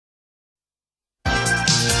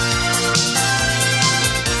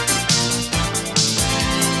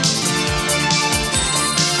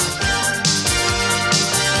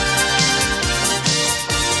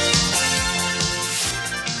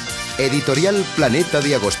Editorial Planeta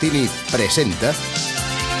de Agostini presenta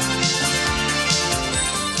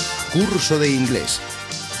Curso de Inglés.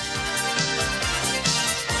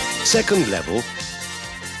 Second Level,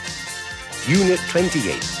 Unit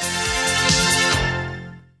 28.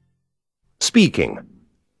 Speaking.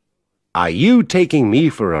 Are you taking me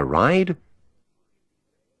for a ride?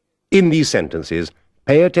 In these sentences,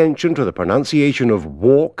 pay attention to the pronunciation of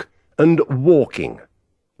walk and walking.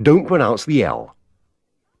 Don't pronounce the L.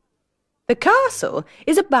 The castle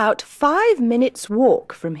is about 5 minutes'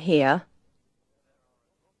 walk from here.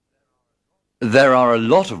 There are a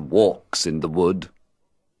lot of walks in the wood.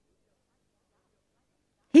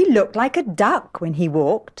 He looked like a duck when he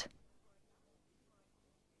walked.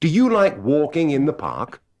 Do you like walking in the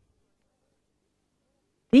park?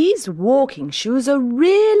 These walking shoes are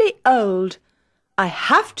really old. I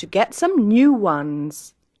have to get some new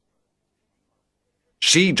ones.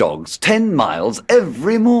 She jogs 10 miles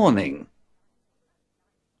every morning.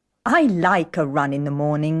 I like a run in the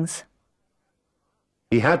mornings.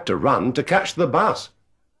 He had to run to catch the bus.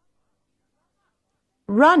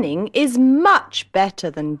 Running is much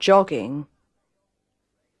better than jogging.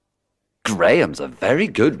 Graham's a very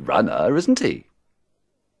good runner, isn't he?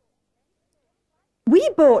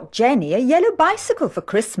 We bought Jenny a yellow bicycle for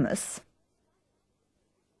Christmas.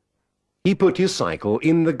 He put his cycle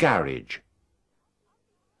in the garage.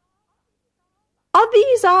 Are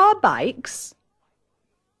these our bikes?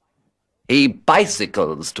 He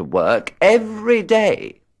bicycles to work every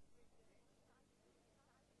day.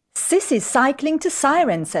 Sissy's cycling to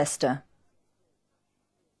Cirencester.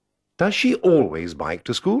 Does she always bike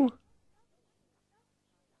to school?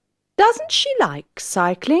 Doesn't she like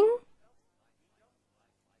cycling?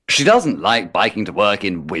 She doesn't like biking to work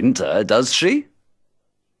in winter, does she?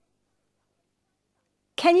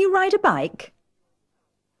 Can you ride a bike?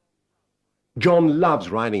 John loves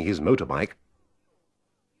riding his motorbike.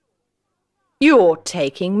 You're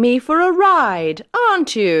taking me for a ride,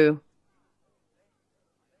 aren't you?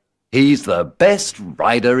 He's the best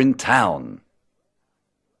rider in town.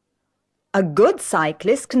 A good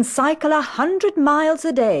cyclist can cycle 100 miles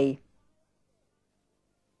a day.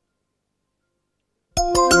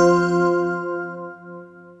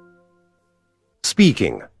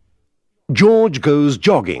 Speaking. George goes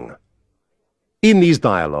jogging. In these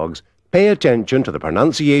dialogues, pay attention to the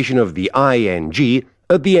pronunciation of the ing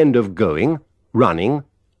at the end of going, running,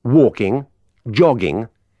 walking, jogging,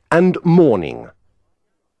 and morning.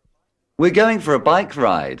 We're going for a bike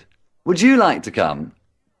ride. Would you like to come?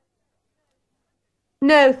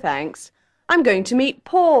 No, thanks. I'm going to meet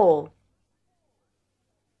Paul.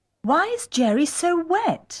 Why is Jerry so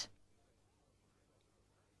wet?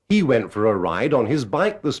 He went for a ride on his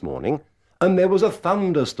bike this morning, and there was a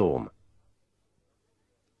thunderstorm.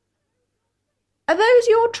 Are those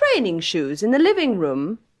your training shoes in the living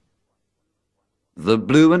room? The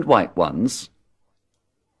blue and white ones?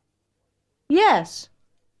 Yes.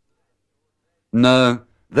 No,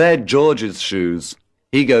 they're George's shoes.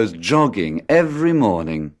 He goes jogging every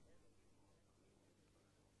morning.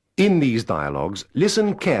 In these dialogues,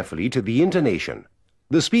 listen carefully to the intonation.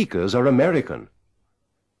 The speakers are American.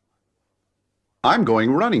 I'm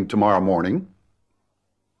going running tomorrow morning.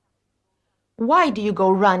 Why do you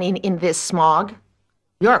go running in this smog?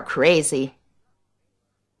 You're crazy.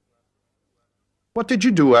 What did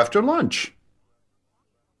you do after lunch?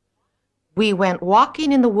 We went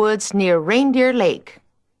walking in the woods near Reindeer Lake.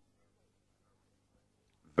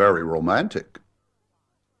 Very romantic.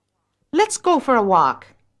 Let's go for a walk.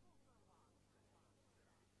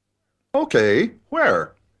 Okay,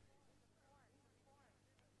 where?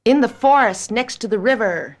 In the forest next to the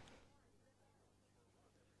river.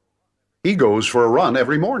 He goes for a run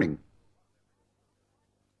every morning.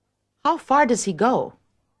 How far does he go?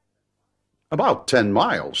 About 10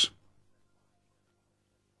 miles.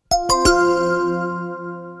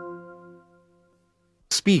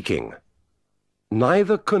 Speaking.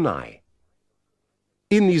 Neither can I.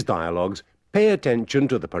 In these dialogues, pay attention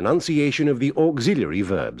to the pronunciation of the auxiliary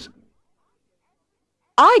verbs.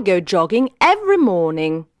 I go jogging every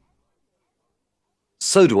morning.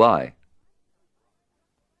 So do I.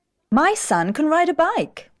 My son can ride a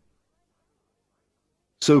bike.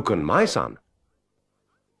 So can my son.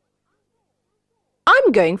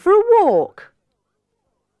 I'm going for a walk.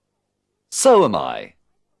 So am I.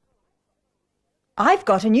 I've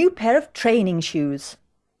got a new pair of training shoes.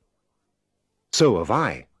 So have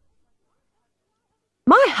I.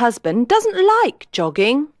 My husband doesn't like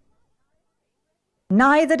jogging.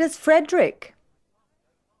 Neither does Frederick.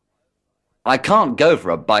 I can't go for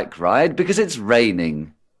a bike ride because it's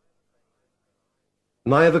raining.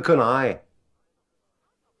 Neither can I.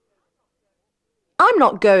 I'm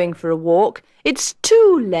not going for a walk. It's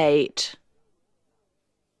too late.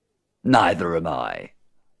 Neither am I.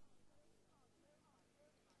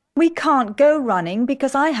 We can't go running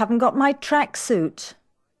because I haven't got my tracksuit.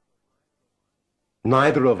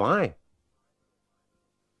 Neither have I.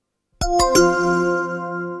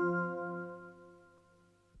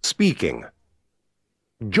 Speaking.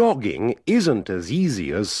 Jogging isn't as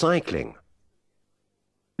easy as cycling.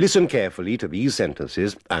 Listen carefully to these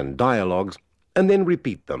sentences and dialogues and then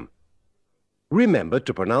repeat them. Remember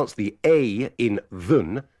to pronounce the A in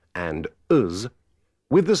thun and us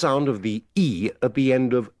with the sound of the E at the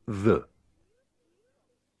end of the.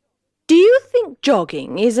 Do you think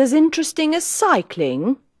jogging is as interesting as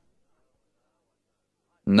cycling?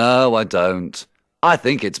 No, I don't. I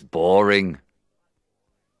think it's boring.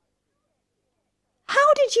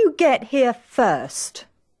 How did you get here first?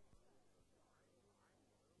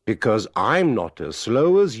 Because I'm not as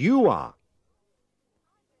slow as you are.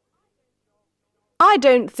 I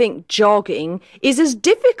don't think jogging is as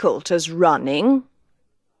difficult as running.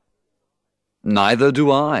 Neither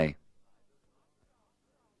do I.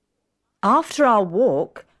 After our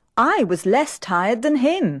walk, I was less tired than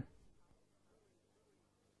him.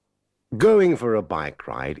 Going for a bike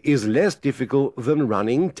ride is less difficult than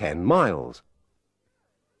running 10 miles.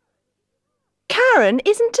 Karen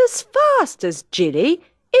isn't as fast as Jilly,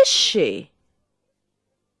 is she?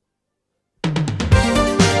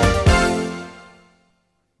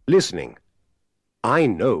 Listening. I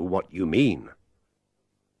know what you mean.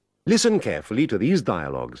 Listen carefully to these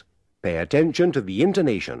dialogues. Pay attention to the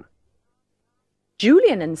intonation.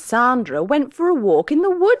 Julian and Sandra went for a walk in the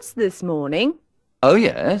woods this morning. Oh,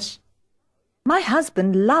 yes? My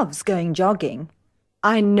husband loves going jogging.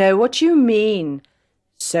 I know what you mean.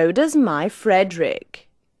 So does my Frederick.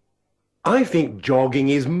 I think jogging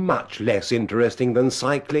is much less interesting than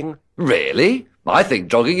cycling. Really? I think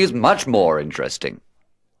jogging is much more interesting.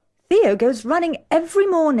 Theo goes running every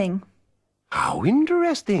morning. How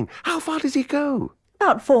interesting. How far does he go?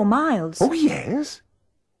 About 4 miles. Oh, yes.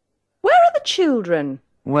 Where are the children?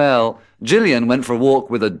 Well, Gillian went for a walk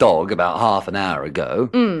with a dog about half an hour ago.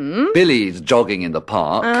 Billy's jogging in the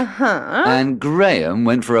park. And Graham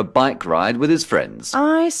went for a bike ride with his friends.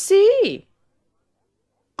 I see.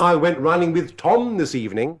 I went running with Tom this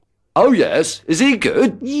evening. Oh, yes? Is he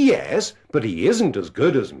good? Yes, but he isn't as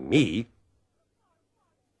good as me.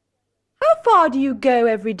 How far do you go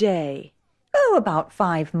every day? Oh, about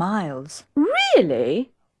 5 miles.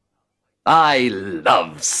 Really? I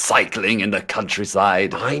love cycling in the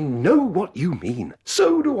countryside. I know what you mean.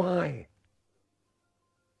 So do I.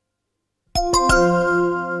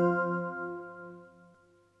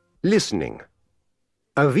 Listening.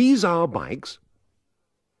 Are these our bikes?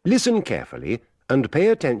 Listen carefully and pay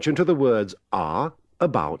attention to the words are,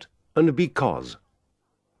 about, and because.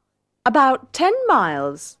 About 10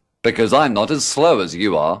 miles. Because I'm not as slow as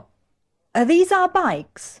you are. Are these our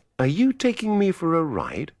bikes? Are you taking me for a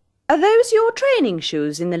ride? Are those your training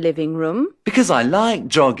shoes in the living room? Because I like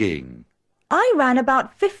jogging. I ran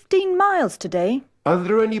about 15 miles today. Are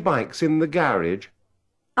there any bikes in the garage?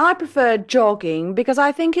 I prefer jogging because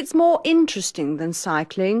I think it's more interesting than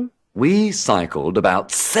cycling. We cycled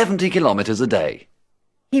about 70 kilometres a day.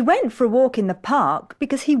 He went for a walk in the park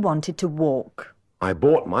because he wanted to walk. I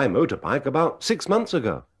bought my motorbike about 6 months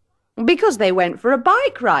ago. Because they went for a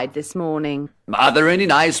bike ride this morning. Are there any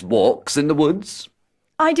nice walks in the woods?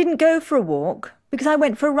 I didn't go for a walk because I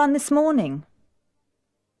went for a run this morning.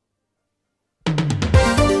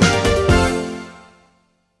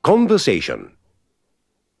 Conversation.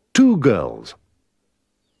 2 girls.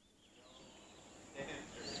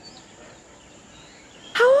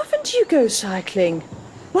 How often do you go cycling?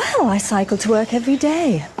 Well, I cycle to work every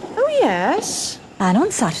day. Oh, yes. And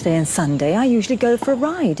on Saturday and Sunday, I usually go for a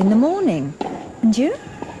ride in the morning. And you?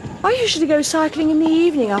 I usually go cycling in the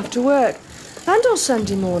evening after work. And on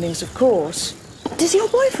Sunday mornings, of course. Does your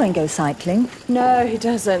boyfriend go cycling? No, he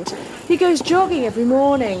doesn't. He goes jogging every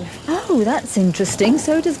morning. Oh, that's interesting.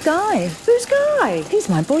 So does Guy. Who's Guy? He's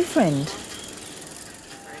my boyfriend.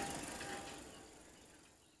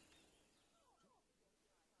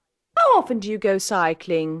 How often do you go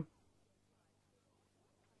cycling?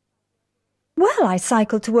 Well, I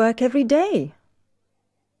cycle to work every day.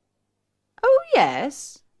 Oh,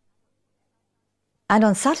 yes. And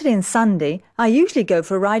on Saturday and Sunday, I usually go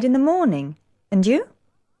for a ride in the morning. And you?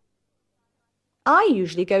 I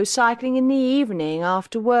usually go cycling in the evening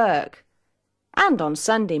after work. And on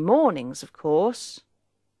Sunday mornings, of course.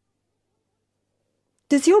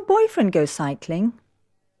 Does your boyfriend go cycling?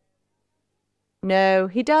 No,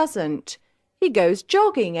 he doesn't. He goes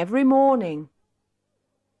jogging every morning.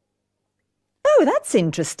 Oh, Oh, that's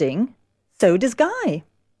interesting. So does Guy.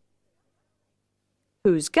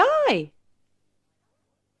 Who's Guy?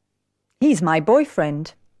 He's my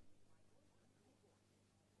boyfriend.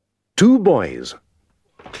 2 boys.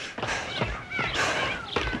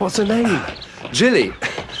 What's her name? Jilly.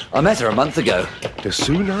 I met her a month ago. Does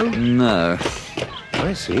Sue know? No.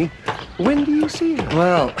 I see. When do you see her?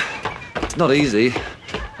 Well, it's not easy.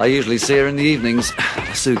 I usually see her in the evenings.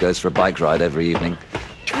 Sue goes for a bike ride every evening.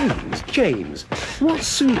 James, what's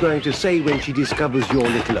Sue going to say when she discovers your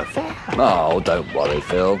little affair? Oh, don't worry,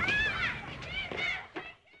 Phil.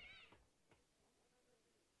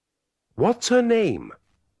 What's her name?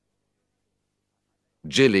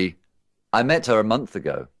 Jilly. I met her a month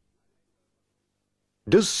ago.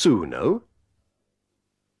 Does Sue know?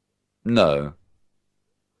 No.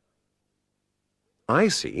 I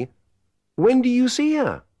see. When do you see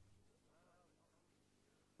her?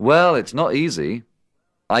 Well, it's not easy.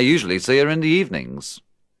 I usually see her in the evenings.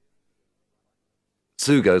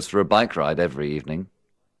 Sue goes for a bike ride every evening.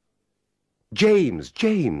 James,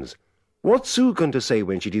 what's Sue going to say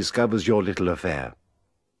when she discovers your little affair?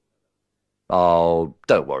 Oh,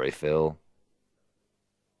 don't worry, Phil.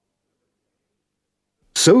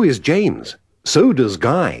 So is James. So does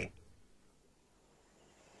Guy.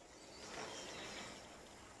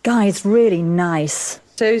 Guy's really nice.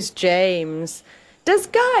 So's James. Does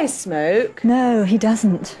Guy smoke? No, he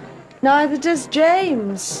doesn't. Neither does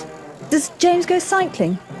James. Does James go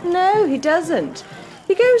cycling? No, he doesn't.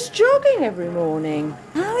 He goes jogging every morning.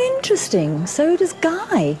 How interesting. So does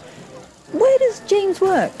Guy. Where does James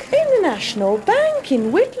work? In the National Bank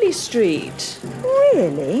in Whitley Street.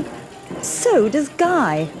 Really? So does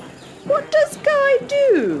Guy. What does Guy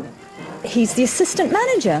do? He's the assistant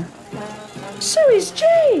manager. So is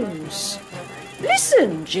James.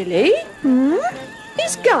 Listen, Jilly.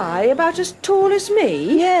 Is Guy about as tall as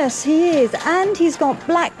me? Yes, he is. And he's got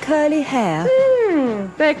black curly hair.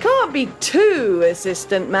 There can't be 2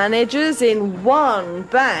 assistant managers in one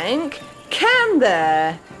bank, can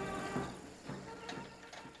there?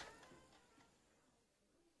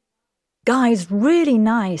 Guy's really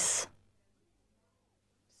nice.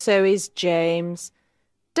 So is James.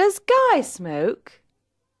 Does Guy smoke?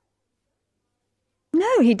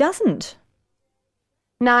 No, he doesn't.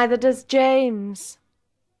 Neither does James.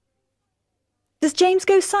 Does James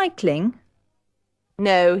go cycling?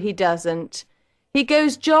 No, he doesn't. He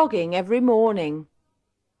goes jogging every morning.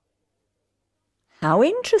 How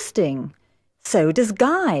interesting. So does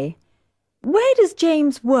Guy. Where does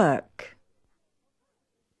James work?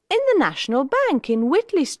 In the National Bank in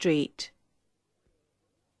Whitley Street.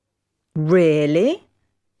 Really?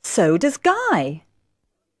 So does Guy.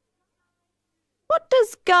 What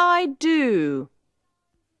does Guy do?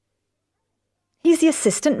 He's the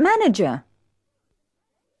assistant manager.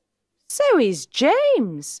 So is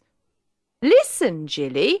James. Listen,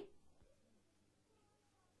 Jilly.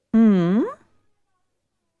 Is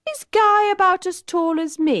Guy about as tall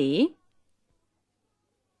as me?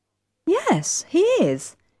 Yes, he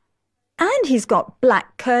is. And he's got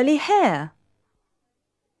black curly hair.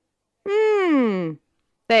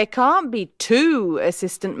 There can't be 2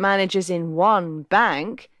 assistant managers in one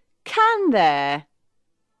bank, can there?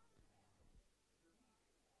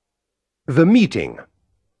 The meeting.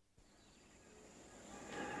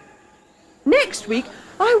 Next week,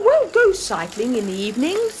 I won't go cycling in the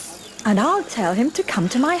evenings. And I'll tell him to come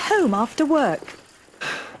to my home after work.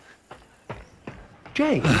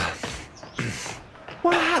 James,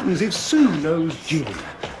 what happens if Sue knows Jilly?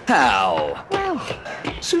 How? Well,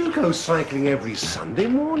 Sue goes cycling every Sunday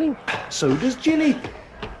morning. So does Jilly.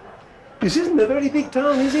 This isn't a very big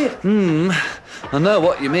town, is it? I know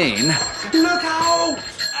what you mean. Look out!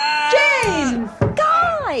 James!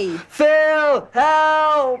 Guy! Phil,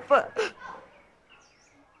 help!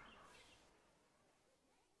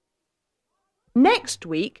 Next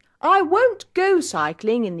week, I won't go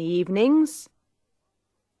cycling in the evenings.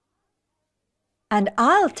 And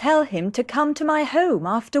I'll tell him to come to my home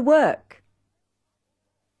after work.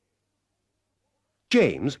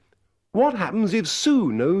 James, what happens if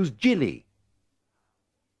Sue knows Jilly?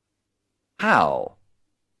 How?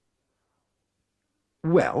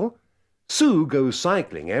 Well, Sue goes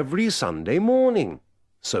cycling every Sunday morning.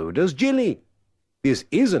 So does Jilly. This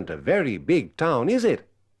isn't a very big town, is it?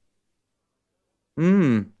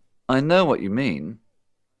 I know what you mean.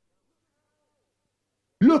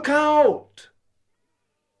 Look out!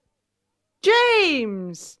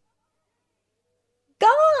 James!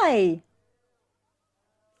 Guy!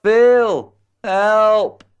 Phil,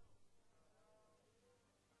 help!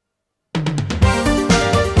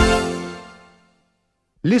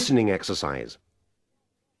 Listening exercise.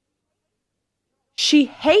 She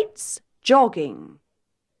hates jogging.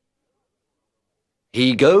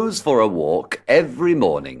 He goes for a walk every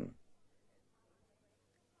morning.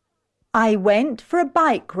 I went for a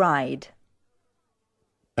bike ride.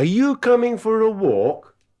 Are you coming for a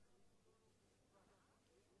walk?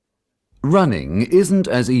 Running isn't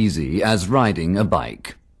as easy as riding a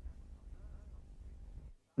bike.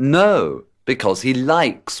 No, because he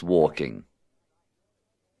likes walking.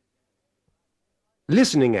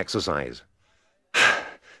 Listening exercise.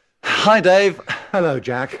 Hi, Dave. Hello,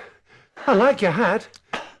 Jack. I like your hat.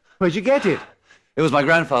 Where'd you get it? It was my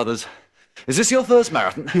grandfather's. Is this your first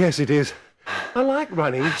marathon? Yes, it is. I like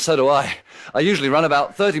running. So do I. I usually run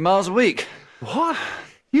about 30 miles a week. What?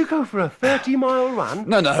 You go for a 30-mile run?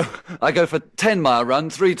 No. I go for a 10-mile run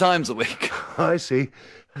 3 times a week. I see.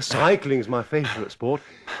 Cycling's my favourite sport.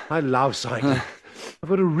 I love cycling. I've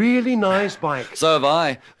got a really nice bike. So have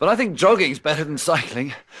I. But I think jogging's better than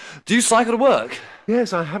cycling. Do you cycle to work?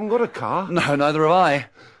 Yes, I haven't got a car. No, neither have I.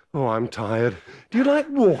 Oh, I'm tired. Do you like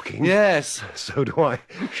walking? Yes. So do I.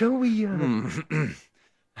 Shall we...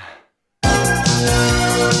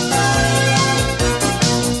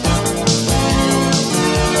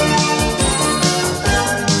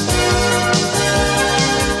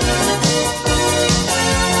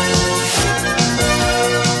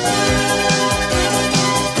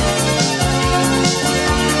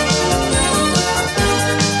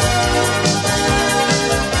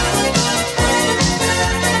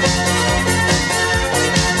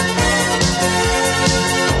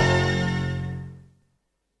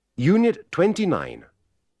 Unit 29.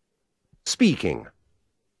 Speaking.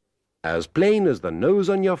 As plain as the nose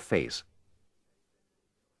on your face.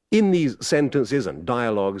 In these sentences and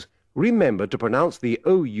dialogues, remember to pronounce the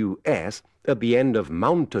OUS at the end of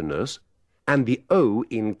mountainous and the O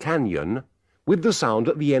in canyon with the sound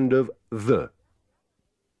at the end of the.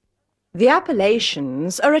 The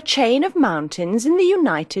Appalachians are a chain of mountains in the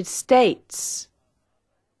United States.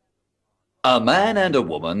 A man and a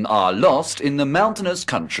woman are lost in the mountainous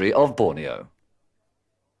country of Borneo.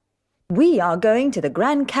 We are going to the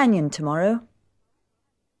Grand Canyon tomorrow.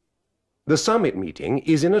 The summit meeting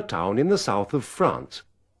is in a town in the south of France.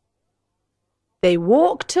 They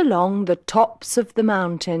walked along the tops of the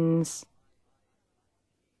mountains.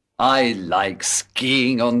 I like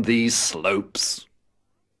skiing on these slopes.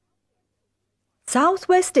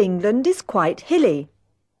 Southwest England is quite hilly.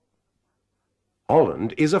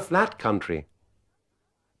 Holland is a flat country.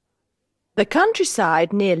 The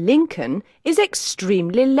countryside near Lincoln is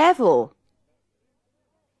extremely level.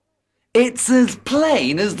 It's as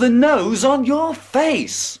plain as the nose on your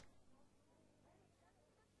face.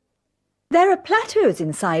 There are plateaus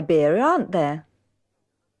in Siberia, aren't there?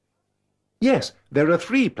 Yes, there are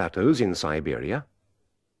 3 plateaus in Siberia.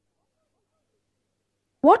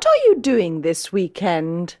 What are you doing this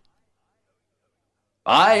weekend?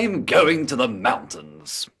 I'm going to the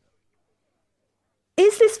mountains.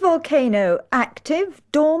 Is this volcano active,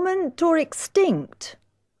 dormant or extinct?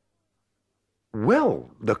 Well,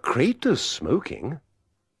 the crater's smoking.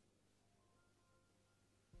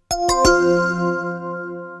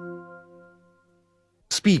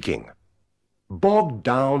 Speaking. Bogged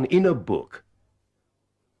down in a book.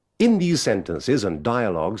 In these sentences and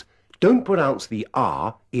dialogues, don't pronounce the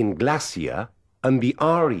R in glacier and the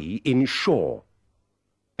RE in shore.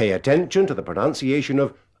 Pay attention to the pronunciation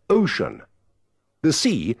of ocean. The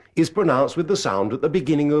C is pronounced with the sound at the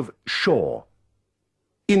beginning of shore.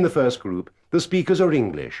 In the first group, the speakers are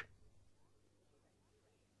English.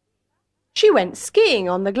 She went skiing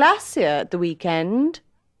on the glacier at the weekend.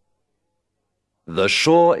 The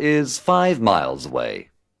shore is 5 miles away.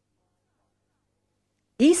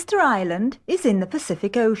 Easter Island is in the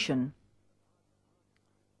Pacific Ocean.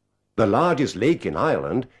 The largest lake in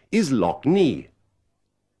Ireland is Loch Ness.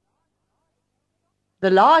 The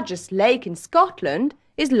largest lake in Scotland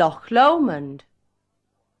is Loch Lomond.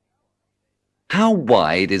 How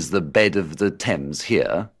wide is the bed of the Thames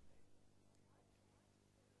here?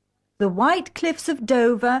 The White Cliffs of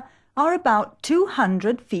Dover are about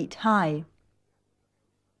 200 feet high.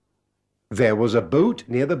 There was a boat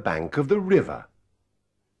near the bank of the river.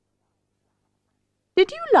 Did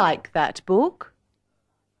you like that book?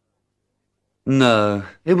 No,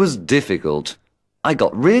 it was difficult. I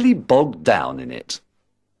got really bogged down in it.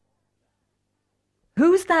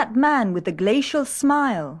 Who's that man with the glacial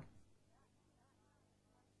smile?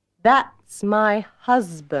 That's my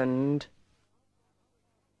husband.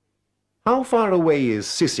 How far away is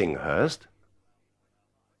Sissinghurst?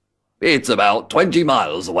 It's about 20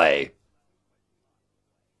 miles away.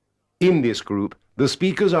 In this group, the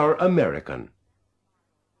speakers are American.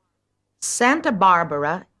 Santa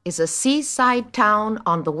Barbara is a seaside town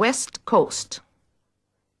on the west coast.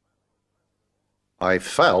 I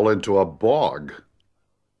fell into a bog.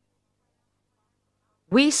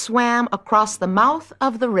 We swam across the mouth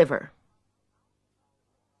of the river.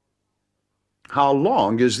 How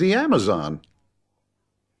long is the Amazon?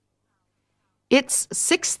 It's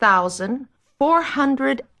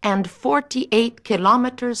 6,448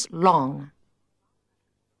 kilometers long.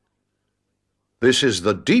 This is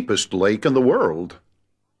the deepest lake in the world.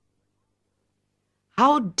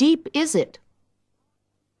 How deep is it?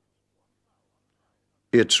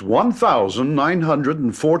 It's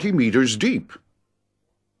 1,940 meters deep.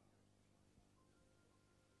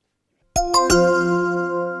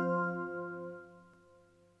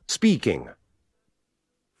 Speaking.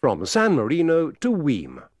 From San Marino to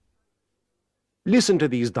Weem. Listen to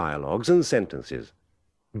these dialogues and sentences.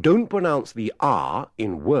 Don't pronounce the R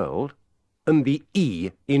in world and the E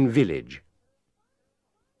in village.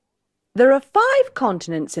 There are 5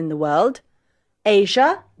 continents in the world: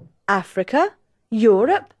 Asia, Africa,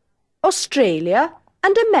 Europe, Australia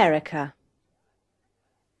and America.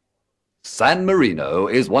 San Marino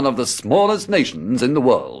is one of the smallest nations in the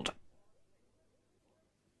world.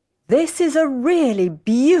 This is a really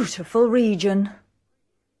beautiful region.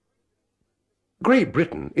 Great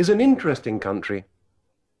Britain is an interesting country.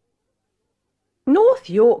 North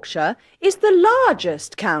Yorkshire is the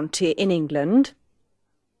largest county in England.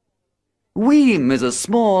 Weem is a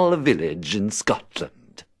small village in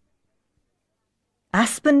Scotland.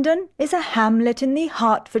 Aspendon is a hamlet in the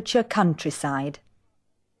Hertfordshire countryside.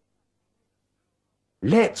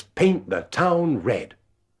 Let's paint the town red.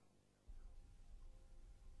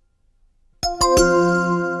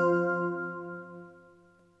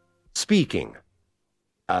 Speaking.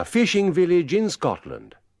 A fishing village in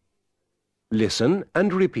Scotland. Listen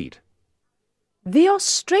and repeat. The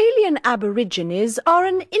Australian Aborigines are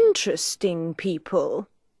an interesting people.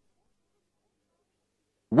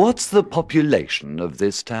 What's the population of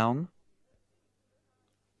this town?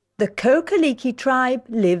 The Kokaliki tribe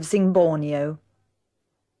lives in Borneo.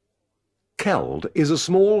 Keld is a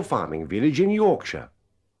small farming village in Yorkshire.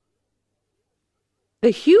 The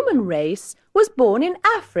human race was born in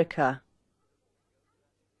Africa.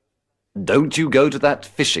 Don't you go to that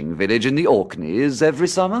fishing village in the Orkneys every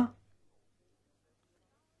summer?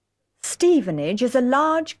 Stevenage is a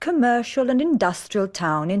large commercial and industrial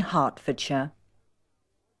town in Hertfordshire.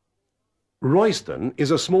 Royston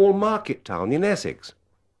is a small market town in Essex.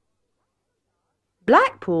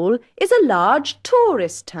 Blackpool is a large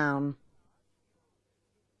tourist town.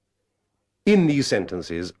 In these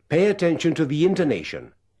sentences, pay attention to the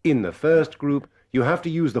intonation. In the first group, you have to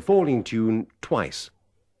use the falling tune twice.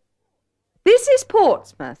 This is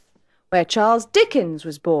Portsmouth, where Charles Dickens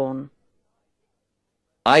was born.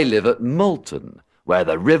 I live at Moulton, where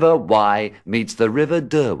the River Wye meets the River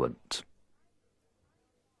Derwent.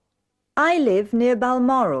 I live near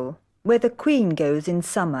Balmoral, where the Queen goes in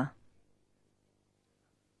summer.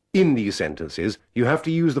 In these sentences, you have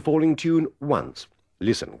to use the falling tune once.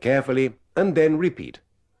 Listen carefully and then repeat.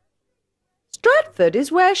 Stratford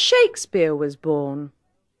is where Shakespeare was born.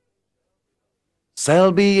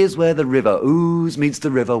 Selby is where the River Ouse meets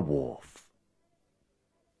the River Wharfe.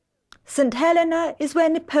 St Helena is where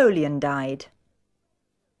Napoleon died.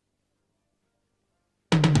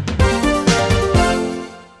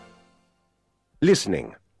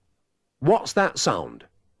 Listening. What's that sound?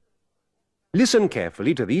 Listen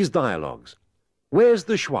carefully to these dialogues. Where's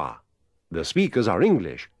the schwa? The speakers are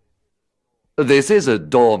English. This is a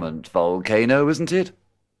dormant volcano, isn't it?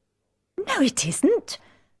 No, it isn't.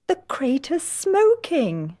 The crater's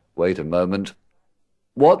smoking. Wait a moment.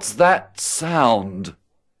 What's that sound?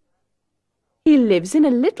 He lives in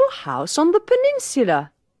a little house on the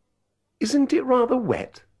peninsula. Isn't it rather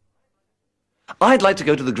wet? I'd like to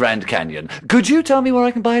go to the Grand Canyon. Could you tell me where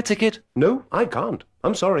I can buy a ticket? No, I can't.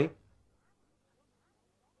 I'm sorry.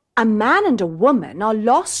 A man and a woman are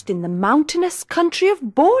lost in the mountainous country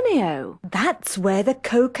of Borneo. That's where the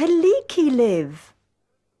Kokaliki live.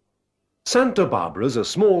 Santa Barbara's a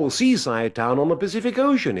small seaside town on the Pacific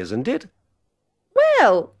Ocean, isn't it?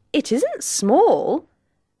 Well, it isn't small.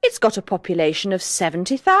 It's got a population of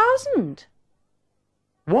 70,000.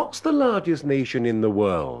 What's the largest nation in the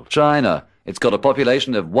world? China. It's got a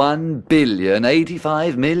population of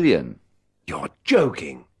 1,085,000,000. You're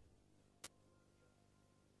joking.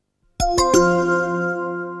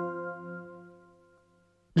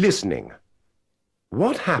 Listening.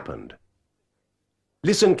 What happened?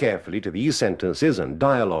 Listen carefully to these sentences and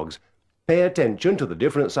dialogues. Pay attention to the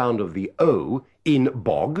different sound of the O in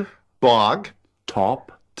bog, Bog,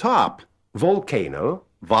 top, top, volcano,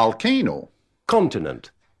 volcano, continent.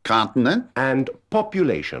 Continent, and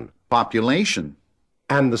population. population,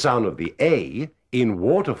 And the sound of the A in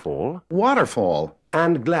waterfall waterfall,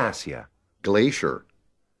 and glacier. glacier.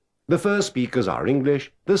 The first speakers are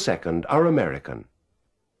English, the second are American.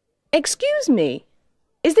 Excuse me,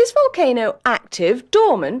 is this volcano active,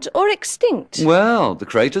 dormant, or extinct? Well, the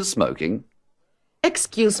crater's smoking.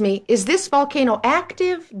 Excuse me, is this volcano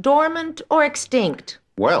active, dormant, or extinct?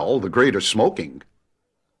 Well, the greater smoking.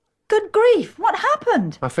 Good grief, what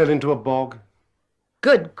happened? I fell into a bog.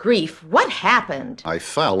 Good grief, what happened? I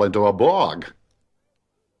fell into a bog.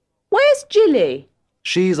 Where's Jilly?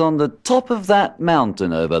 She's on the top of that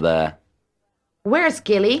mountain over there. Where's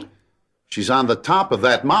Gilly? She's on the top of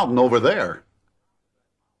that mountain over there.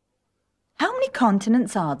 How many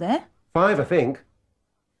continents are there? 5, I think.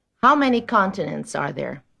 How many continents are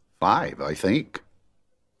there? 5, I think.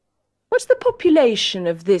 What's the population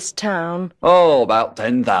of this town? Oh, about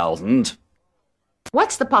 10,000.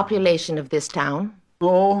 What's the population of this town?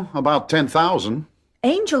 Oh, about 10,000.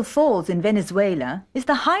 Angel Falls in Venezuela is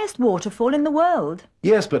the highest waterfall in the world.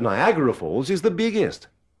 Yes, but Niagara Falls is the biggest.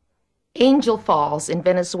 Angel Falls in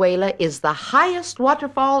Venezuela is the highest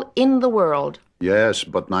waterfall in the world. Yes,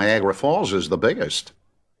 but Niagara Falls is the biggest.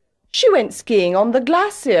 She went skiing on the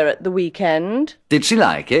glacier at the weekend. Did she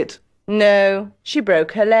like it? No, she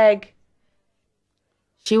broke her leg.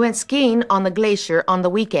 She went skiing on the glacier on the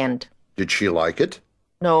weekend. Did she like it?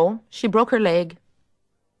 No, she broke her leg.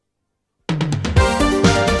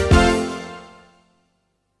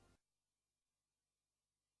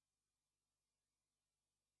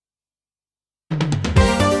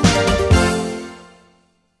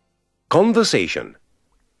 Conversation.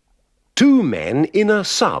 2 men in a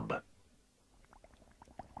sub.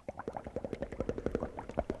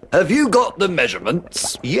 Have you got the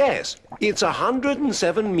measurements? Yes, it's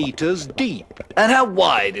 107 meters deep. And how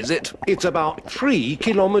wide is it? It's about 3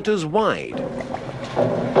 kilometers wide.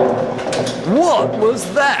 What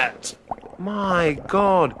was that? My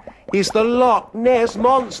God, it's the Loch Ness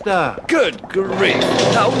Monster. Good grief!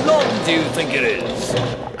 How long do you think it is?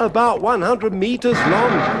 About 100 meters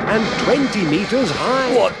long and 20 meters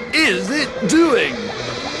high. What is it doing?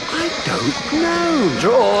 I don't know.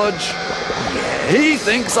 George! He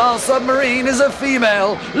thinks our submarine is a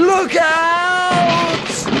female. Look out!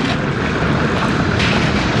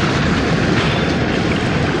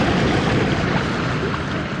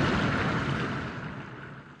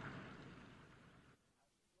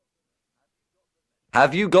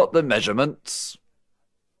 Have you got the measurements?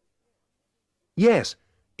 Yes,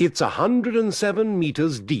 it's 107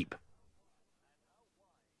 meters deep.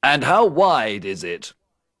 And how wide is it?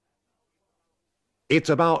 It's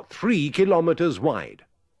about 3 kilometers wide.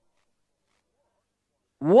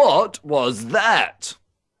 What was that?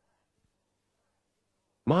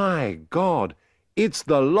 My God, it's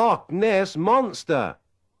the Loch Ness Monster.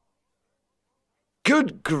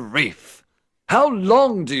 Good grief! How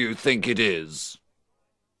long do you think it is?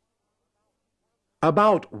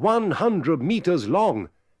 About 100 meters long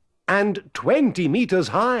and 20 meters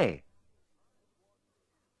high.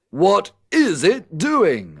 What is it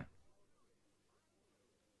doing?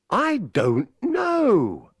 I don't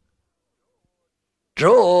know.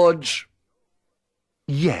 George!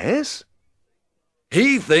 Yes?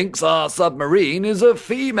 He thinks our submarine is a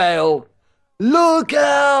female. Look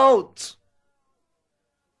out!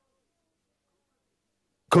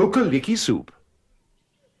 Kokaliki soup.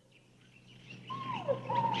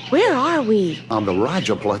 Where are we? On the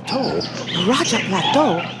Raja Plateau. The Raja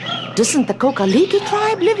Plateau? Doesn't the Kokaliki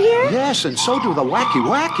tribe live here? Yes, and so do the Wacky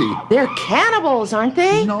Wacky. They're cannibals, aren't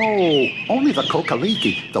they? No, only the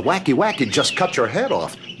Kokaliki. The Wacky Wacky just cut your head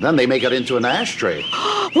off. Then they make it into an ashtray.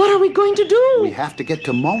 What are we going to do? We have to get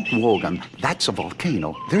to Mount Wogan. That's a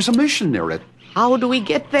volcano. There's a mission near it. How do we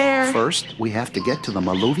get there? First, we have to get to the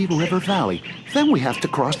Maluvi River Valley. Then we have to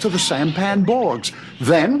cross to the Sampan Bogs.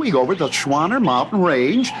 Then we go over the Schwanner Mountain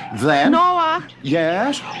Range. Then... Noah,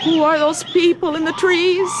 Yes? who are those people in the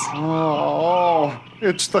trees? Oh,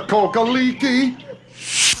 it's the Kokaliki.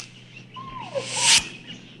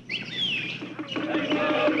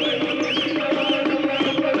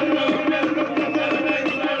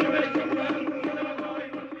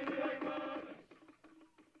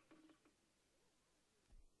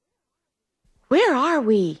 Where are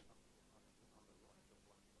we?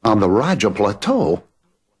 On the Raja Plateau.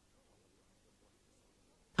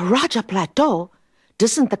 The Raja Plateau?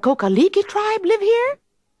 Doesn't the Kokaliki tribe live here?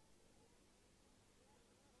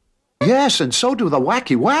 Yes, and so do the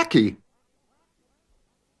Wacky Wacky.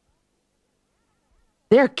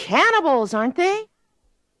 They're cannibals, aren't they?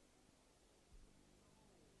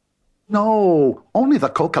 No, only the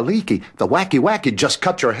kokaliki. The wacky just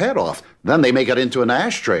cut your head off. Then they make it into an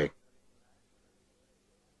ashtray.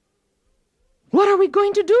 What are we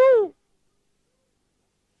going to do?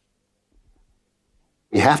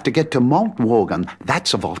 You have to get to Mount Wogan.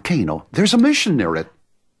 That's a volcano. There's a mission near it.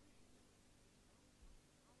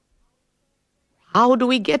 How do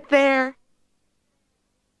we get there?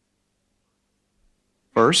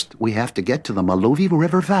 First, we have to get to the Maluvi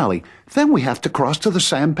River Valley. Then we have to cross to the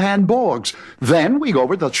Sampan Bogs. Then we go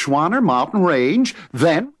over the Schwanner Mountain Range.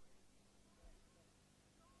 Then...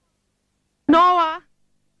 Noah!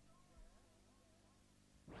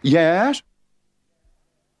 Yes?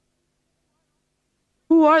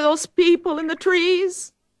 Who are those people in the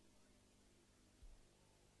trees?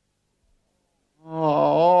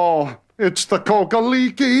 Oh, it's the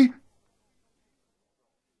kokaliki.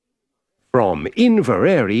 From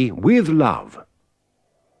Inverary with love.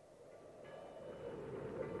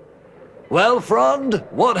 Well, Frond,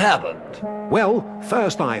 what happened? Well,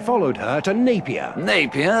 first I followed her to Napier.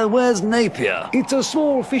 Napier? Where's Napier? It's a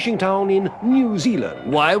small fishing town in New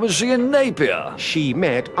Zealand. Why was she in Napier? She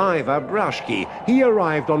met Ivor Brushke. He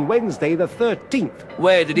arrived on Wednesday the 13th.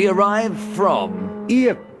 Where did he arrive from?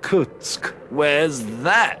 Irkutsk. Where's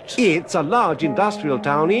that? It's a large industrial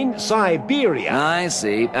town in Siberia. I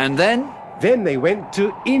see. And then? Then they went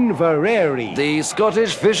to Inverary. The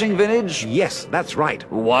Scottish fishing village? Yes, that's right.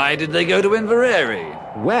 Why did they go to Inverary?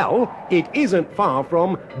 Well, it isn't far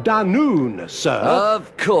from Dunoon, sir.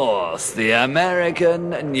 Of course, the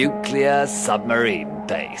American nuclear submarine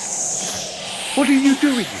base. What are you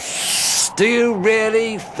doing? Do you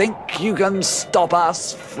really think you can stop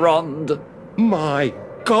us, Frond? My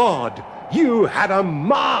God, you had a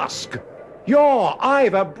mask! You're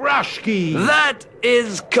Ivor Brushke! That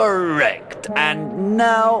is correct. And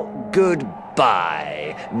now,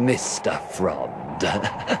 goodbye, Mr. Frond.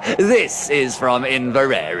 This is from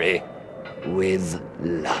Inverary with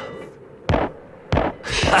love.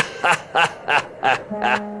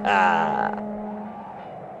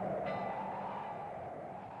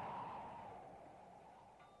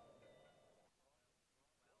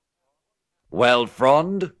 Well,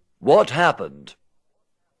 Frond, what happened?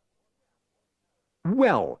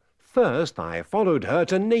 Well, first I followed her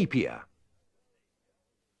to Napier.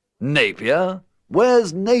 Napier?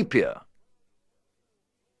 Where's Napier?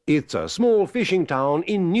 It's a small fishing town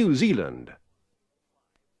in New Zealand.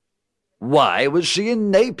 Why was she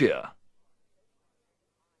in Napier?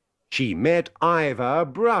 She met Ivor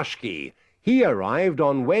Brushke. He arrived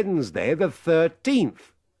on Wednesday the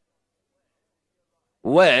 13th.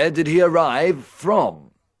 Where did he arrive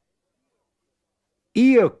from?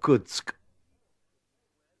 Irkutsk.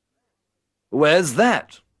 Where's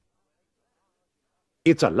that?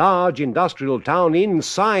 It's a large industrial town in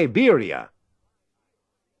Siberia.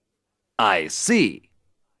 I see.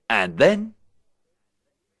 And then?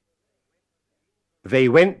 They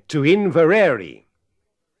went to Inverary.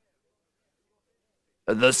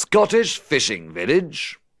 The Scottish fishing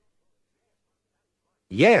village?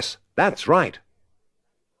 Yes, that's right.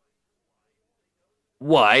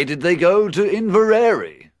 Why did they go to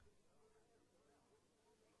Inverary?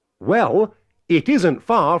 Well, it isn't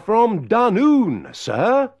far from Dunoon,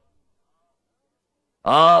 sir.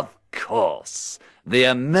 Of course. The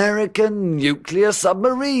American nuclear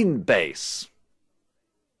submarine base.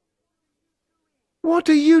 What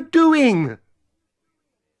are you doing?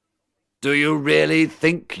 Do you really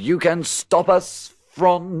think you can stop us,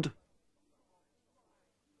 Frond?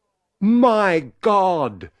 My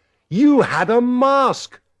God, you had a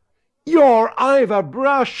mask. You're Ivor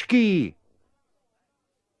Brushke.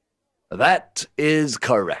 That is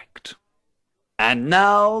correct. And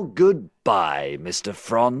now, goodbye, Mr.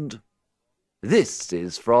 Frond. This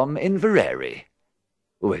is from Inverary,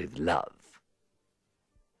 with love.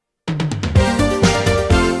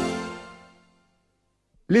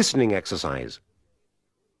 Listening exercise.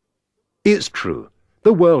 It's true.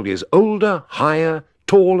 The world is older, higher,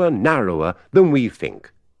 taller, narrower than we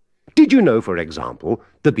think. Did you know, for example,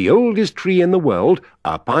 that the oldest tree in the world,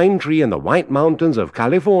 a pine tree in the White Mountains of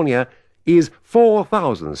California, is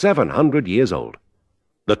 4,700 years old?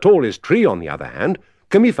 The tallest tree, on the other hand,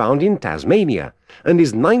 can be found in Tasmania and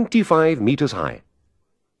is 95 meters high.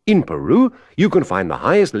 In Peru, you can find the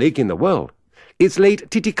highest lake in the world. It's Lake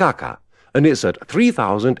Titicaca, and it's at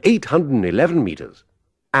 3,811 meters.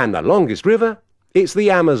 And the longest river? It's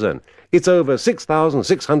the Amazon. It's over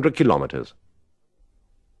 6,600 kilometers.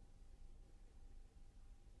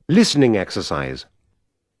 Listening exercise.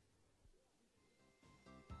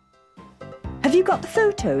 Have you got the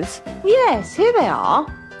photos? Yes, here they are.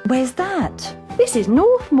 Where's that? This is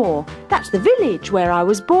Northmoor. That's the village where I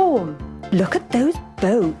was born. Look at those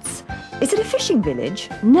boats. Is it a fishing village?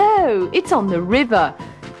 No, it's on the river.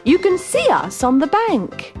 You can see us on the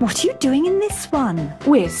bank. What are you doing in this one?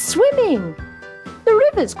 We're swimming. The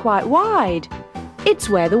river's quite wide. It's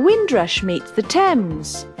where the Windrush meets the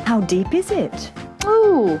Thames. How deep is it?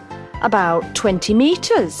 Oh, about 20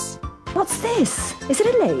 metres. What's this? Is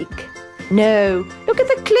it a lake? No, look at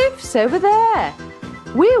the cliffs over there.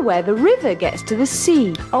 We're where the river gets to the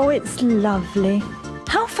sea. Oh, it's lovely.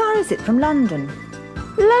 How far is it from London?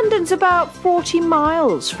 London's about 40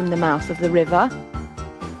 miles from the mouth of the river.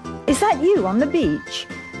 Is that you on the beach?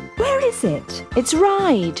 Where is it? It's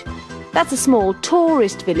Ryde. That's a small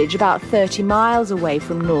tourist village about 30 miles away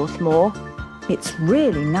from Northmoor. It's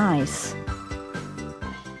really nice.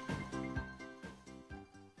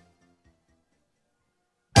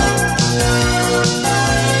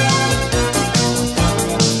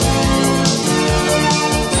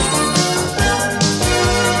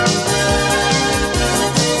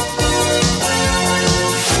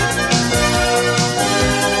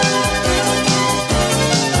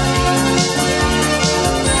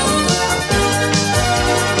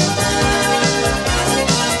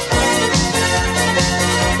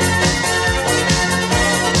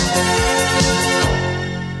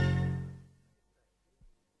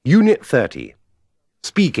 Unit 30.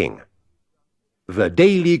 Speaking. The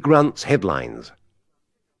Daily Grunt's headlines.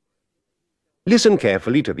 Listen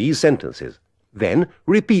carefully to these sentences, then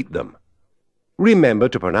repeat them. Remember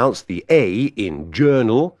to pronounce the A in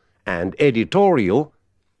journal and editorial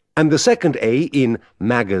and the second A in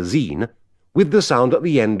magazine with the sound at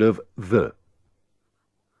the end of the.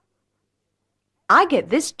 I get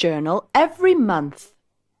this journal every month.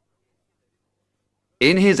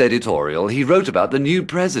 In his editorial, he wrote about the new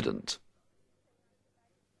president.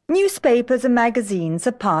 Newspapers and magazines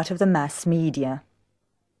are part of the mass media.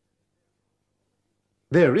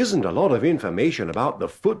 There isn't a lot of information about the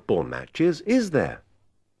football matches, is there?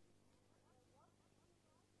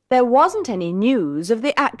 There wasn't any news of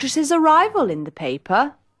the actress's arrival in the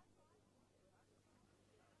paper.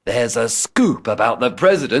 There's a scoop about the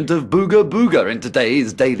president of Booga Booga in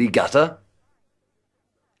today's Daily Gutter.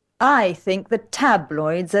 I think the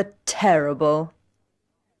tabloids are terrible.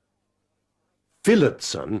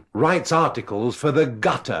 Phillotson writes articles for the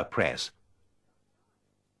gutter press.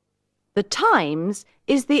 The Times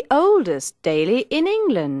is the oldest daily in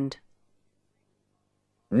England.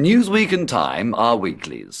 Newsweek and Time are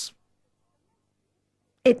weeklies.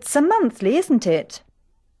 It's a monthly, isn't it?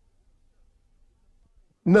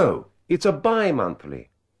 No, it's a bi-monthly.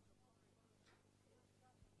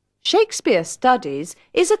 Shakespeare Studies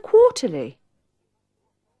is a quarterly.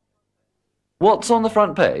 What's on the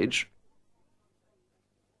front page?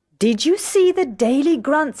 Did you see the Daily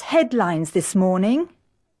Grunt's headlines this morning?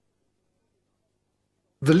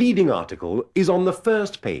 The leading article is on the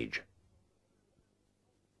first page.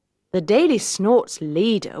 The Daily Snort's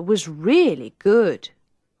leader was really good.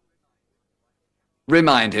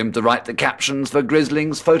 Remind him to write the captions for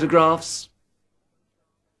Grisling's photographs.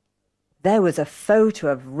 There was a photo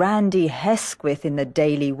of Randy Hesquith in the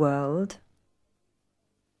Daily World.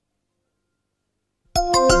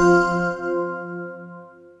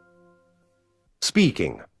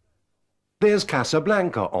 Speaking. There's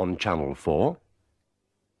Casablanca on Channel 4.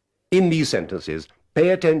 In these sentences, pay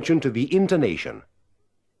attention to the intonation.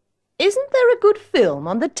 Isn't there a good film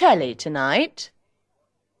on the telly tonight?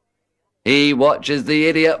 He watches the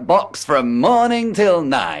idiot box from morning till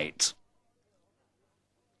night.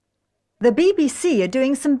 The BBC are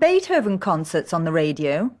doing some Beethoven concerts on the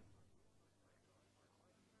radio.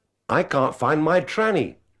 I can't find my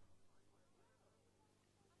tranny.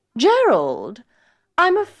 Gerald,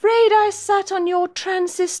 I'm afraid I sat on your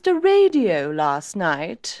transistor radio last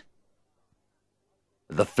night.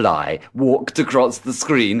 The fly walked across the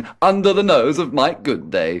screen under the nose of Mike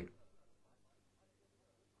Goodday.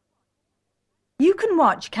 You can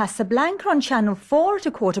watch Casablanca on Channel 4 at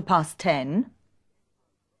 10:15.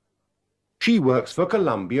 She works for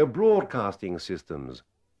Columbia Broadcasting Systems.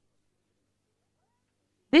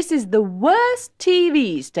 This is the worst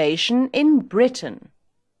TV station in Britain.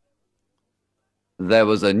 There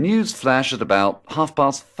was a news flash at about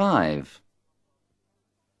 5:30.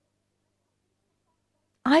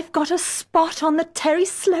 I've got a spot on the Terry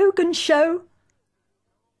Slogan show.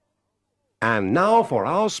 And now for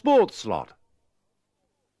our sports slot.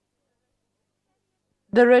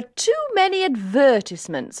 There are too many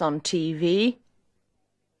advertisements on TV.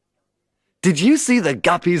 Did you see the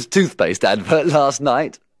Guppies toothpaste advert last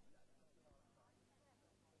night?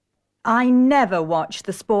 I never watch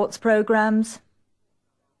the sports programmes.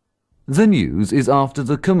 The news is after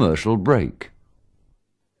the commercial break.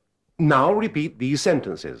 Now repeat these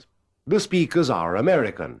sentences. The speakers are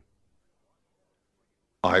American.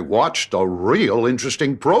 I watched a real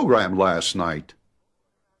interesting program last night.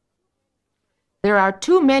 There are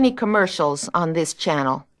too many commercials on this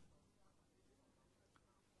channel.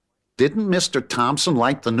 Didn't Mr. Thompson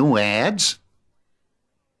like the new ads?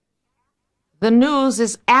 The news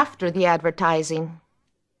is after the advertising.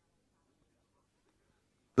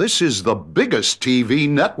 This is the biggest TV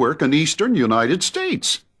network in eastern United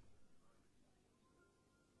States.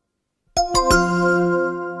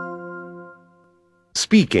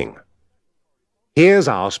 Speaking. Here's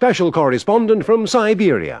our special correspondent from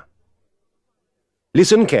Siberia.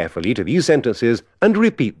 Listen carefully to these sentences and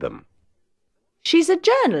repeat them. She's a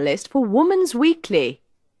journalist for Woman's Weekly.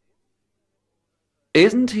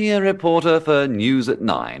 Isn't he a reporter for News at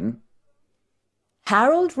 9?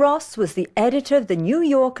 Harold Ross was the editor of the New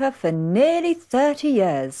Yorker for nearly 30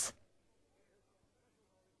 years.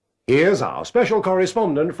 Here's our special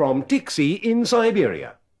correspondent from Tiksi in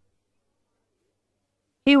Siberia.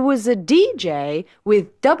 He was a DJ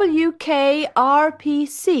with WKRPC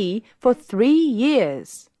for 3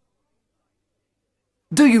 years.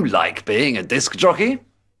 Do you like being a disc jockey?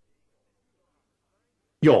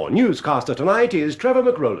 Your newscaster tonight is Trevor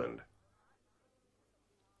McRoland.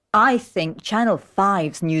 I think Channel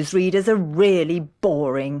 5's newsreaders are really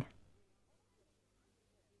boring.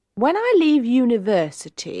 When I leave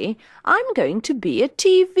university, I'm going to be a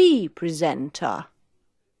TV presenter.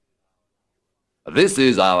 This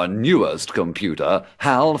is our newest computer,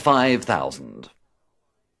 HAL 5000.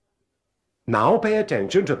 Now pay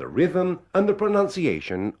attention to the rhythm and the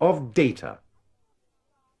pronunciation of data.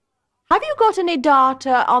 Have you got any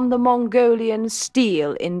data on the Mongolian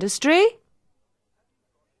steel industry?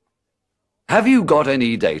 Have you got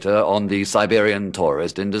any data on the Siberian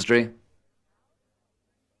tourist industry?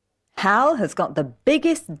 HAL has got the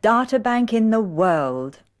biggest data bank in the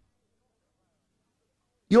world.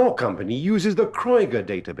 Your company uses the Kreuger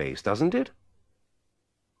database, doesn't it?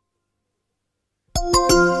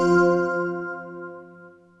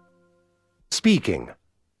 Speaking.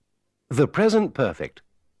 The present perfect.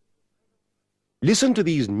 Listen to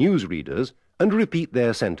these newsreaders and repeat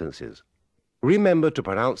their sentences. Remember to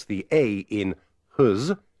pronounce the A in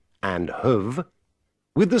huz and huv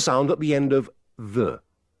with the sound at the end of the.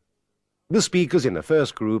 The speakers in the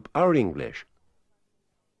first group are English.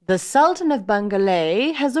 The Sultan of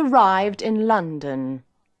Bengalay has arrived in London.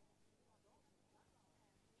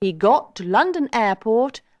 He got to London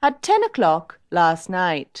Airport at 10 o'clock last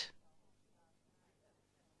night.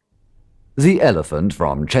 The elephant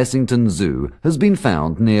from Chessington Zoo has been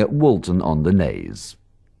found near Walton-on-the-Naze.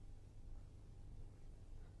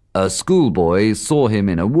 A schoolboy saw him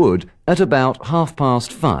in a wood at about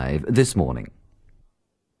 5:30 this morning.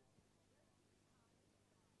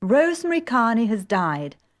 Rosemary Carney has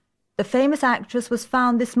died. The famous actress was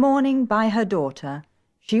found this morning by her daughter.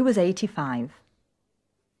 She was 85.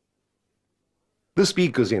 The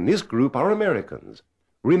speakers in this group are Americans.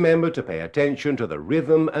 Remember to pay attention to the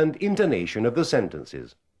rhythm and intonation of the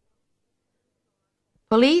sentences.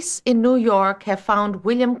 Police in New York have found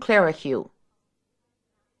William Clerihew.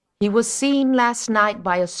 He was seen last night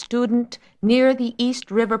by a student near the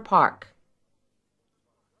East River Park.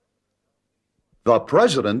 The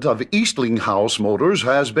president of Eastlinghouse Motors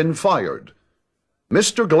has been fired.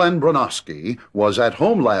 Mr. Glenn Bronowski was at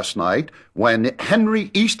home last night when Henry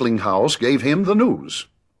Eastlinghouse gave him the news.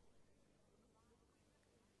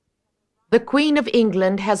 The Queen of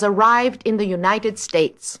England has arrived in the United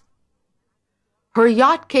States. Her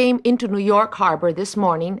yacht came into New York Harbor this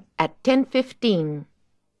morning at 10:15.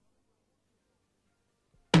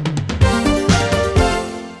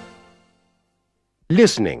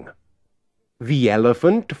 Listening. The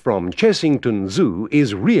elephant from Chessington Zoo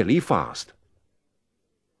is really fast.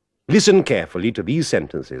 Listen carefully to these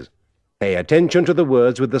sentences. Pay attention to the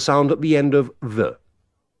words with the sound at the end of the.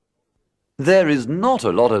 There is not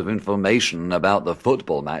a lot of information about the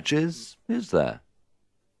football matches, is there?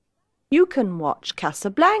 You can watch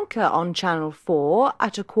Casablanca on Channel 4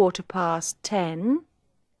 at 10:15.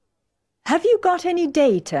 Have you got any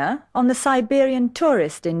data on the Siberian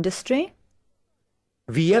tourist industry?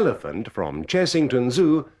 The elephant from Chessington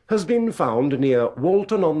Zoo has been found near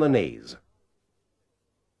Walton-on-the-Naze.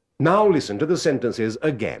 Now listen to the sentences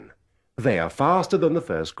again. They are faster than the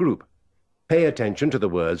first group. Pay attention to the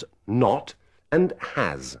words not and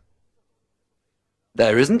has.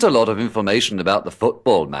 There isn't a lot of information about the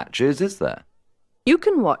football matches, is there? You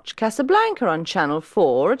can watch Casablanca on Channel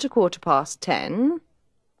 4 at 10:15.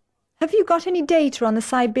 Have you got any data on the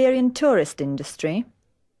Siberian tourist industry?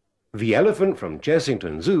 The elephant from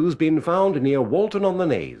Chessington Zoo's been found near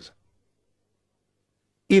Walton-on-the-Naze.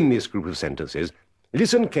 In this group of sentences,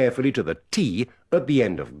 listen carefully to the T at the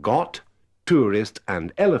end of got, tourist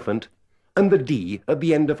and elephant, and the D at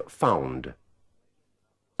the end of found.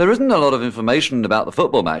 There isn't a lot of information about the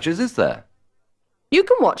football matches, is there? You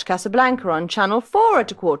can watch Casablanca on Channel 4 at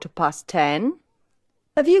 10:15.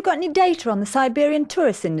 Have you got any data on the Siberian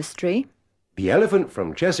tourist industry? The elephant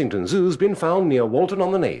from Chessington Zoo's been found near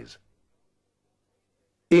Walton-on-the-Naze.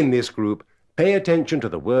 In this group, pay attention to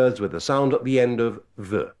the words with the sound at the end of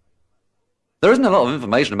the. There isn't a lot of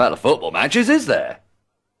information about the football matches, is there?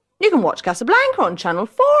 You can watch Casablanca on Channel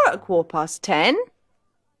 4 at 10:15.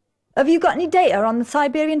 Have you got any data on the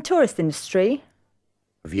Siberian tourist industry?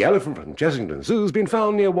 The elephant from Chessington Zoo's been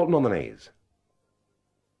found near Walton-on-the-Naze.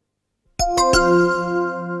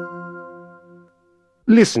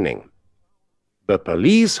 Listening. The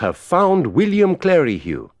police have found William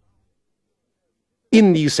Cleryhugh.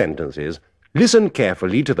 In these sentences, listen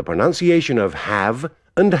carefully to the pronunciation of have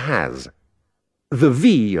and has. The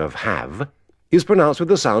V of have is pronounced with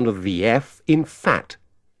the sound of the F in fat,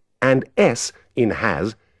 and S in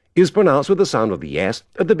has is pronounced with the sound of the S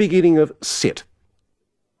at the beginning of sit.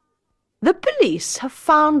 The police have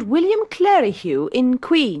found William Cleryhugh in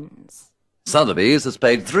Queens. Sotheby's has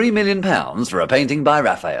paid £3 million for a painting by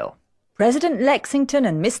Raphael. President Lexington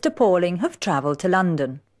and Mr. Pauling have travelled to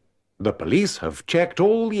London. The police have checked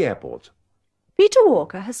all the airports. Peter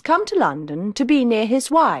Walker has come to London to be near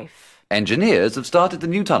his wife. Engineers have started the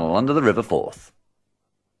new tunnel under the River Forth.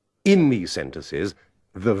 In these sentences,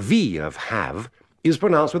 the V of have is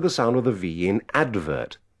pronounced with the sound of the V in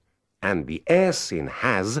advert, and the S in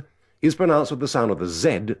has is pronounced with the sound of the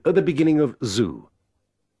Z at the beginning of zoo.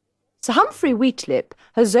 Sir Humphrey Wheatlip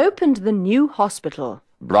has opened the new hospital.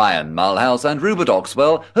 Brian Mulhouse and Rupert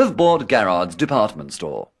Oxwell have bought Garrard's department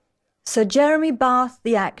store. Sir Jeremy Bath,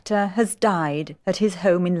 the actor, has died at his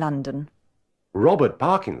home in London. Robert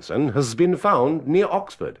Parkinson has been found near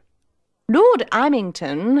Oxford. Lord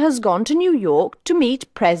Amington has gone to New York to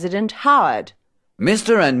meet President Howard.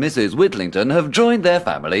 Mr. and Mrs. Whittlington have joined their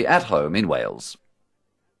family at home in Wales.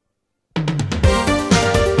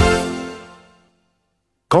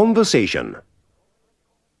 Conversation.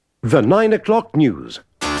 The 9 o'clock news.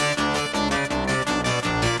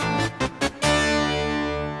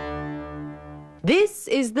 This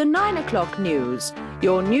is the 9 o'clock news.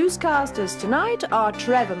 Your newscasters tonight are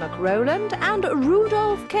Trevor McRowland and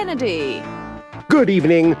Rudolph Kennedy. Good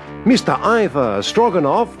evening. Mr. Ivor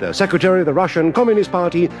Stroganov, the Secretary of the Russian Communist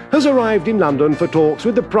Party, has arrived in London for talks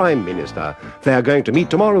with the Prime Minister. They are going to meet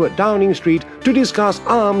tomorrow at Downing Street to discuss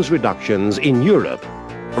arms reductions in Europe.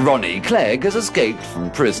 Ronnie Clegg has escaped from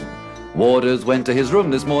prison. Warders went to his room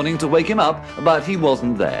this morning to wake him up, but he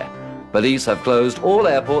wasn't there. Police have closed all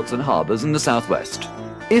airports and harbours in the southwest.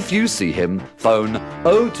 If you see him, phone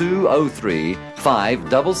 0203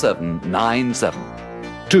 57797.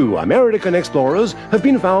 2 American explorers have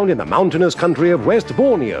been found in the mountainous country of West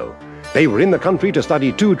Borneo. They were in the country to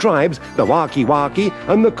study 2 tribes, the Waki-Waki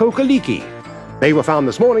and the Kokaliki. They were found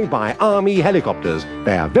this morning by Army helicopters.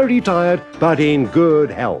 They are very tired, but in good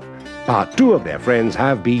health. But 2 of their friends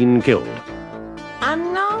have been killed.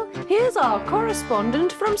 And now, here's our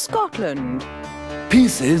correspondent from Scotland.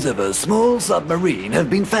 Pieces of a small submarine have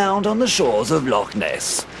been found on the shores of Loch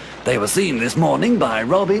Ness. They were seen this morning by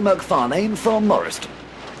Robbie McFarlane from Morriston.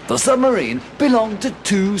 The submarine belonged to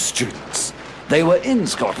 2 students. They were in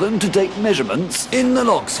Scotland to take measurements in the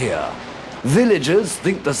lochs here. Villagers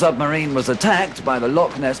think the submarine was attacked by the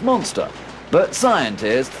Loch Ness monster, but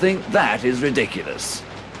scientists think that is ridiculous.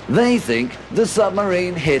 They think the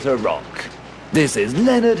submarine hit a rock. This is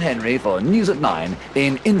Leonard Henry for News at 9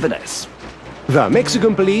 in Inverness. The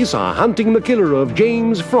Mexican police are hunting the killer of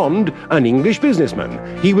James Frond, an English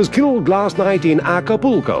businessman. He was killed last night in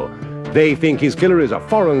Acapulco. They think his killer is a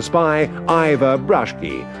foreign spy, Ivor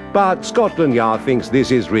Brushke. But Scotland Yard thinks this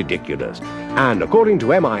is ridiculous. And according to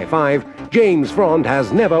MI5, James Frond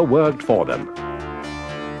has never worked for them.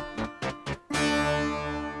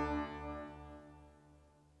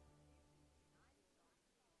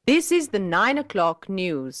 This is the 9 o'clock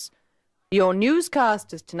news. Your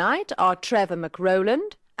newscasters tonight are Trevor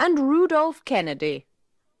McRowland and Rudolph Kennedy.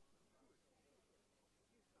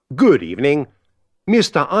 Good evening.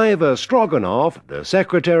 Mr. Ivor Stroganov, the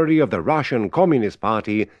Secretary of the Russian Communist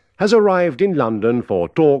Party, has arrived in London for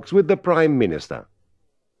talks with the Prime Minister.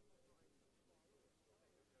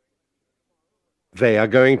 They are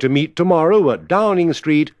going to meet tomorrow at Downing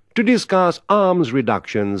Street to discuss arms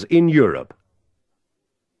reductions in Europe.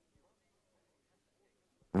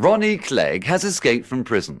 Ronnie Clegg has escaped from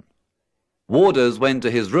prison. Warders went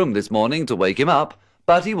to his room this morning to wake him up,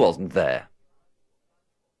 but he wasn't there.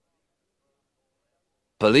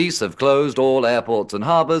 Police have closed all airports and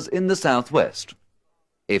harbours in the southwest.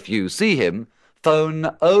 If you see him,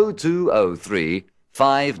 phone 0203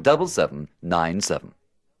 57797.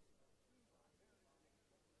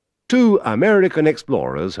 2 American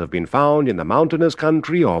explorers have been found in the mountainous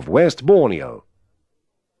country of West Borneo.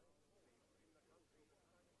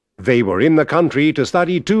 They were in the country to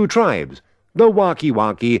study 2 tribes, the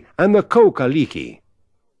Waki-Waki and the Kokaliki.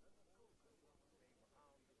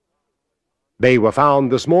 They were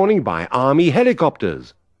found this morning by Army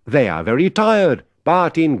helicopters. They are very tired,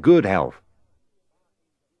 but in good health.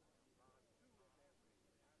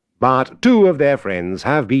 But 2 of their friends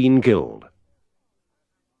have been killed.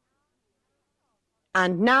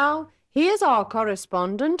 And now, here's our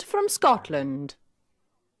correspondent from Scotland.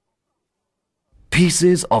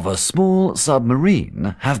 Pieces of a small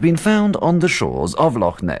submarine have been found on the shores of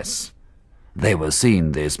Loch Ness. They were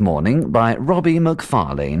seen this morning by Robbie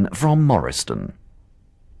McFarlane from Morriston.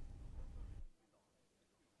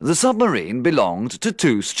 The submarine belonged to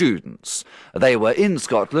 2 students. They were in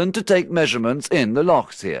Scotland to take measurements in the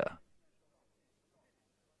lochs here.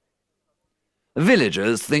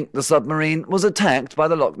 Villagers think the submarine was attacked by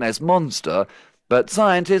the Loch Ness Monster, but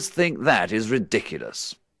scientists think that is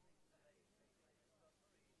ridiculous.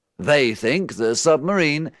 They think the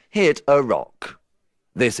submarine hit a rock.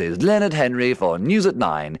 This is Leonard Henry for News at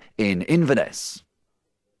 9 in Inverness.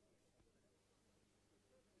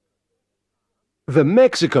 The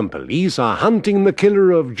Mexican police are hunting the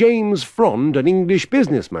killer of James Frond, an English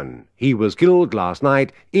businessman. He was killed last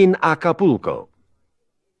night in Acapulco.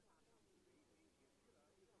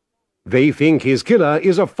 They think his killer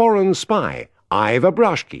is a foreign spy, Ivor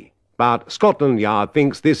Brushke, but Scotland Yard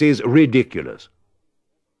thinks this is ridiculous.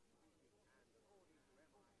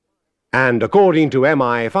 And according to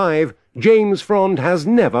MI5, James Frond has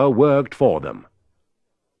never worked for them.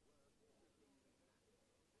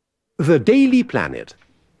 The Daily Planet.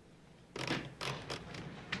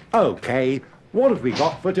 OK, what have we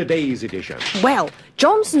got for today's edition? Well,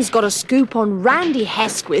 Johnson's got a scoop on Randy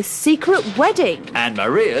Hesquith's secret wedding. And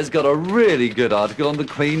Maria's got a really good article on the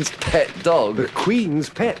Queen's pet dog. The Queen's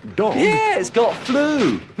pet dog? Yeah, it's got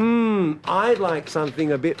flu. I'd like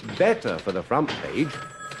something a bit better for the front page.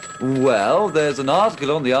 Well, there's an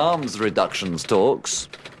article on the arms reductions talks.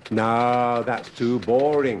 No, that's too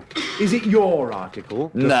boring. Is it your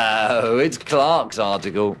article? No, it's Clark's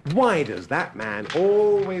article. Why does that man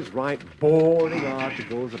always write boring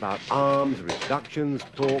articles about arms reductions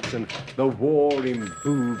talks and the war in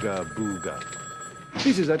Booga Booga?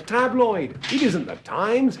 This is a tabloid. It isn't the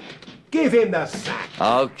Times. Give him the sack.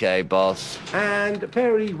 OK, boss. And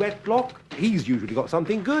Perry Wetlock, he's usually got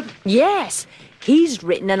something good. Yes, he's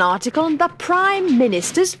written an article on the Prime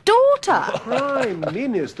Minister's daughter. Prime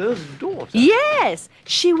Minister's daughter. Yes,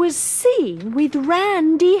 she was seen with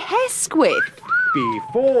Randy Hesquith.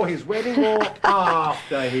 Before his wedding or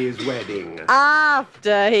after his wedding?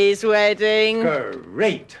 After his wedding.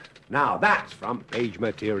 Great. Now that's front page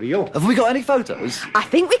material. Have we got any photos? I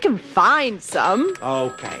think we can find some.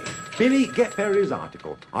 OK. Billy, get Perry's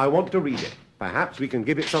article. I want to read it. Perhaps we can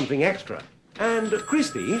give it something extra. And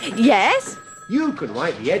Christy, Yes? you can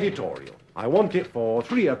write the editorial. I want it for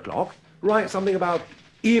 3 o'clock. Write something about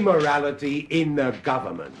immorality in the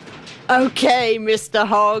government. OK, Mr.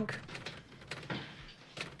 Hogg.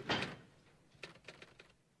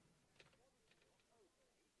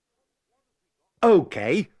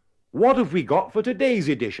 OK. What have we got for today's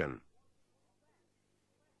edition?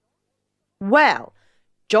 Well,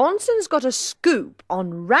 Johnson's got a scoop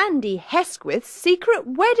on Randy Hesquith's secret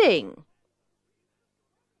wedding.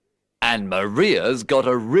 And Maria's got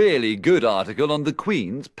a really good article on the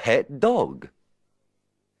Queen's pet dog.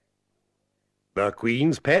 The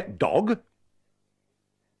Queen's pet dog?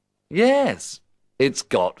 Yes, it's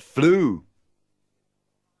got flu.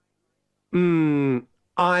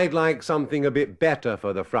 I'd like something a bit better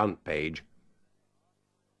for the front page.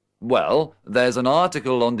 Well, there's an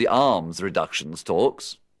article on the arms reductions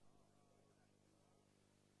talks.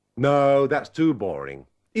 No, that's too boring.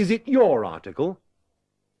 Is it your article?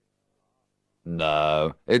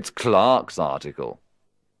 No, it's Clark's article.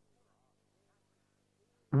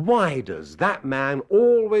 Why does that man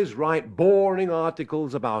always write boring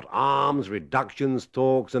articles about arms reductions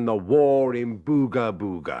talks and the war in Booga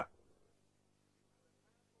Booga?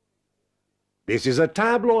 This is a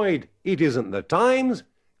tabloid. It isn't the Times.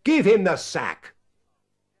 Give him the sack.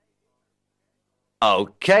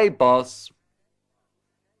 OK, boss.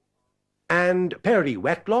 And Perry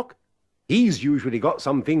Wetlock? He's usually got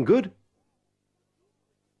something good.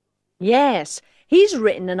 Yes, he's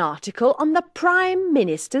written an article on the Prime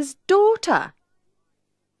Minister's daughter.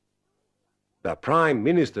 The Prime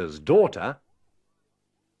Minister's daughter?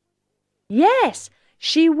 Yes,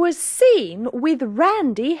 she was seen with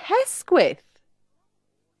Randy Hesquith.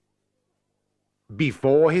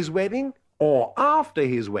 Before his wedding or after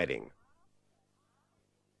his wedding?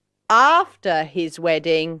 After his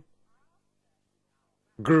wedding.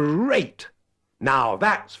 Great! Now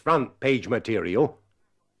that's front page material.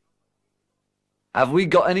 Have we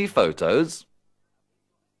got any photos?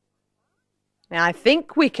 I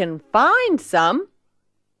think we can find some.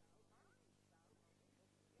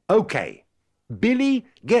 OK. Billy,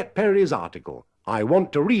 get Perry's article. I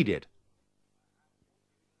want to read it.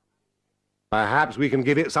 Perhaps we can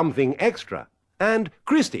give it something extra. And,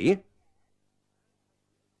 Christy,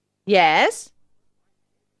 Yes?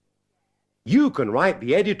 you can write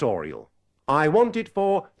the editorial. I want it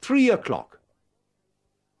for 3 o'clock.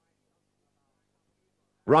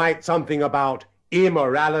 Write something about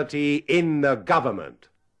immorality in the government.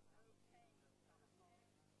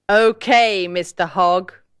 OK, Mr.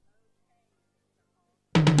 Hogg.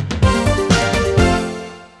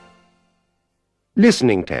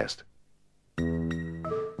 Listening test.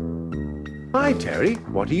 Hi, Terry.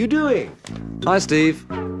 What are you doing? Hi, Steve.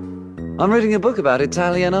 I'm reading a book about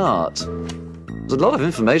Italian art. There's a lot of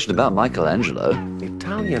information about Michelangelo.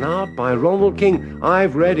 Italian Art by Ronald King.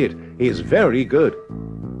 I've read it. It's very good.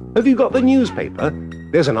 Have you got the newspaper?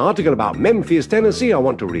 There's an article about Memphis, Tennessee I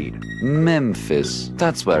want to read. Memphis.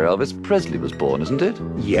 That's where Elvis Presley was born, isn't it?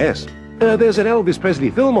 Yes. There's an Elvis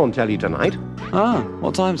Presley film on telly tonight. Ah,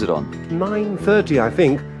 what time's it on? 9:30, I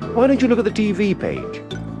think. Why don't you look at the TV page?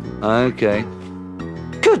 Okay.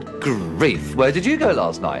 Good grief, where did you go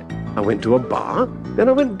last night? I went to a bar, then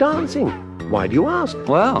I went dancing. Why do you ask?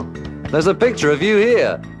 Well, there's a picture of you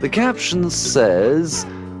here. The caption says,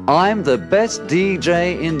 "I'm the best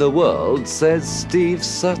DJ in the world," says Steve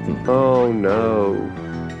Sutton. Oh, no.